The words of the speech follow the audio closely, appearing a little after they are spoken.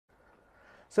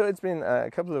So it's been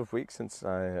a couple of weeks since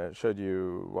I showed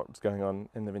you what's going on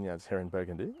in the vineyards here in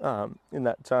Burgundy. In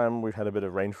that time, we've had a bit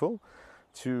of rainfall,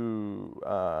 two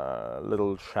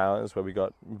little showers where we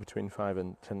got between 5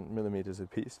 and 10 millimeters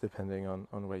apiece, depending on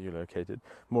where you're located.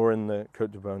 More in the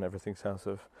Côte de Beaune, everything south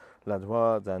of La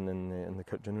Loire, than in the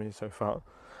Côte de Nuit so far.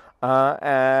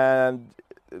 And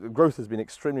the growth has been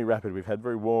extremely rapid. We've had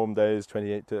very warm days,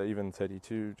 28 to even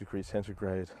 32 degrees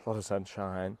centigrade, a lot of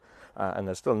sunshine, and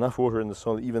there's still enough water in the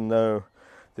soil, even though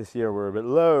this year we're a bit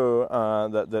low,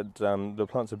 that the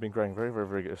plants have been growing very, very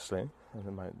vigorously. And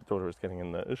then my daughter is getting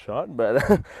in the shot.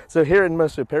 But so here in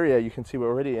Perrier, you can see we're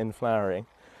already in flowering.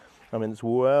 I mean, it's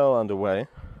well underway.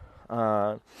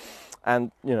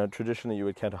 And, you know, traditionally you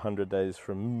would count 100 days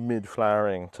from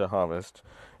mid-flowering to harvest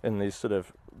in these sort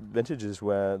of vintages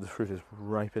where the fruit is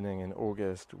ripening in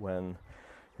August, when,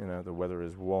 you know, the weather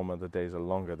is warmer, the days are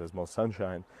longer, there's more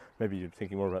sunshine. Maybe you're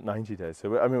thinking more about 90 days.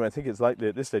 So, I mean, I think it's likely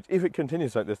at this stage, if it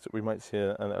continues like this, that we might see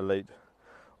a late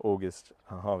August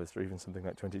harvest, or even something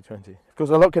like 2020. Of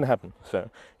course, a lot can happen, so,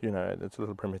 you know, it's a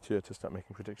little premature to start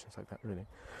making predictions like that, really.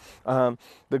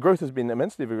 The growth has been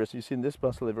immensely vigorous. You see in this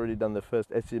bustle, they've already done the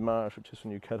first essimage, which is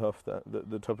when you cut off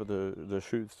the top of the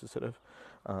shoots to sort of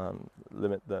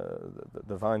limit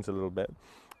the vines a little bit.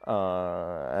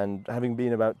 And having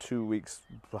been about 2 weeks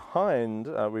behind,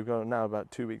 we've gone now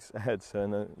about 2 weeks ahead. So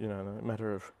in a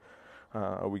matter of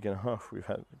a week and a half, we've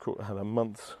had a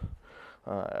month's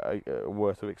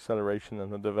worth of acceleration in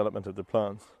the development of the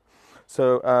plants.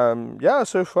 So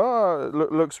so far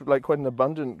looks like quite an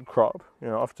abundant crop. You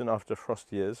know, often after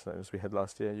frost years, as we had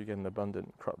last year, you get an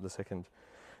abundant crop the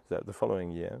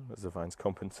following year as the vines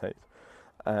compensate.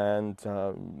 And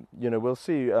we'll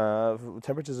see.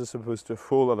 Temperatures are supposed to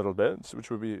fall a little bit, which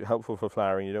would be helpful for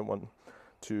flowering. You don't want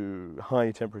too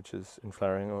high temperatures in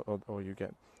flowering, or you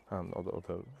get or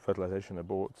the fertilization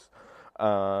aborts.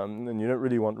 And you don't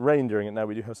really want rain during it. Now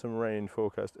we do have some rain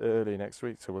forecast early next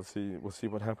week, so we'll see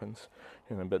what happens.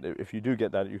 You know, but if you do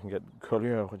get that, you can get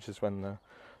colure, which is when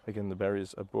the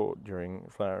berries abort during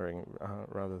flowering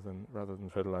rather than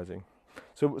fertilizing.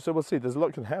 So we'll see. There's a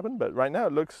lot can happen, but right now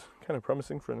it looks kind of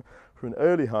promising for an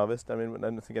early harvest. I mean, I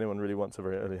don't think anyone really wants a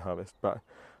very early harvest, but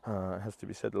it has to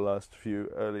be said the last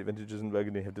few early vintages in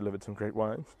Burgundy have delivered some great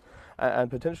wines and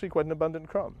potentially quite an abundant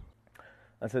crop.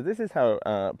 And so this is how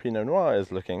Pinot Noir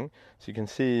is looking. So you can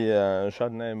see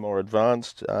Chardonnay more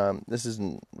advanced. This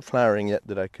isn't flowering yet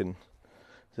that I can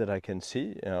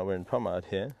see. We're in Pommard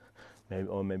here,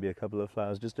 maybe a couple of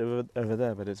flowers just over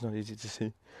there, but it's not easy to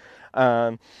see.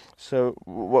 So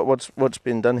what's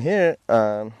been done here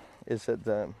is that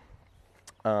the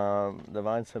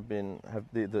vines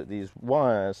these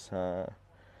wires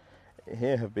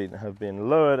here have been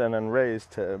lowered and then raised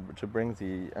to bring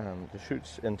the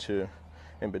shoots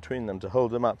in between them to hold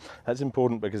them up. That's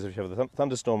important because if you have a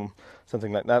thunderstorm,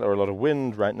 something like that, or a lot of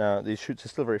wind right now, these shoots are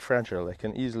still very fragile. They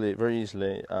can very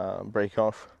easily break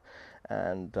off,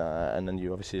 and then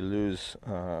you obviously lose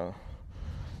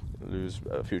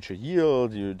future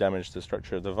yield. You damage the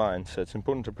structure of the vine. So it's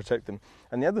important to protect them.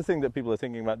 And the other thing that people are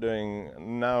thinking about doing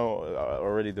now are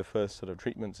already the first sort of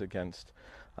treatments against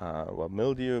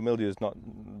mildew.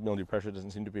 Mildew pressure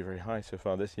doesn't seem to be very high so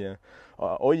far this year.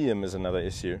 Oidium is another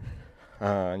issue.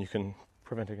 And you can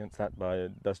prevent against that by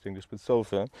dusting just with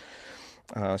sulfur,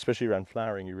 especially around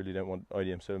flowering. You really don't want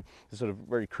oidium. So the sort of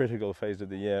very critical phase of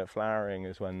the year, flowering,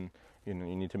 is when you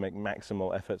need to make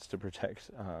maximal efforts to protect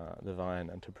the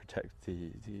vine and to protect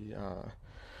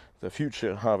the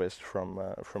future harvest from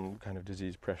kind of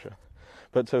disease pressure.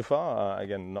 But so far,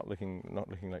 again, not looking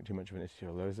like too much of an issue.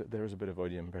 Although there is a bit of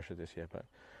oidium pressure this year, but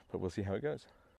we'll see how it goes.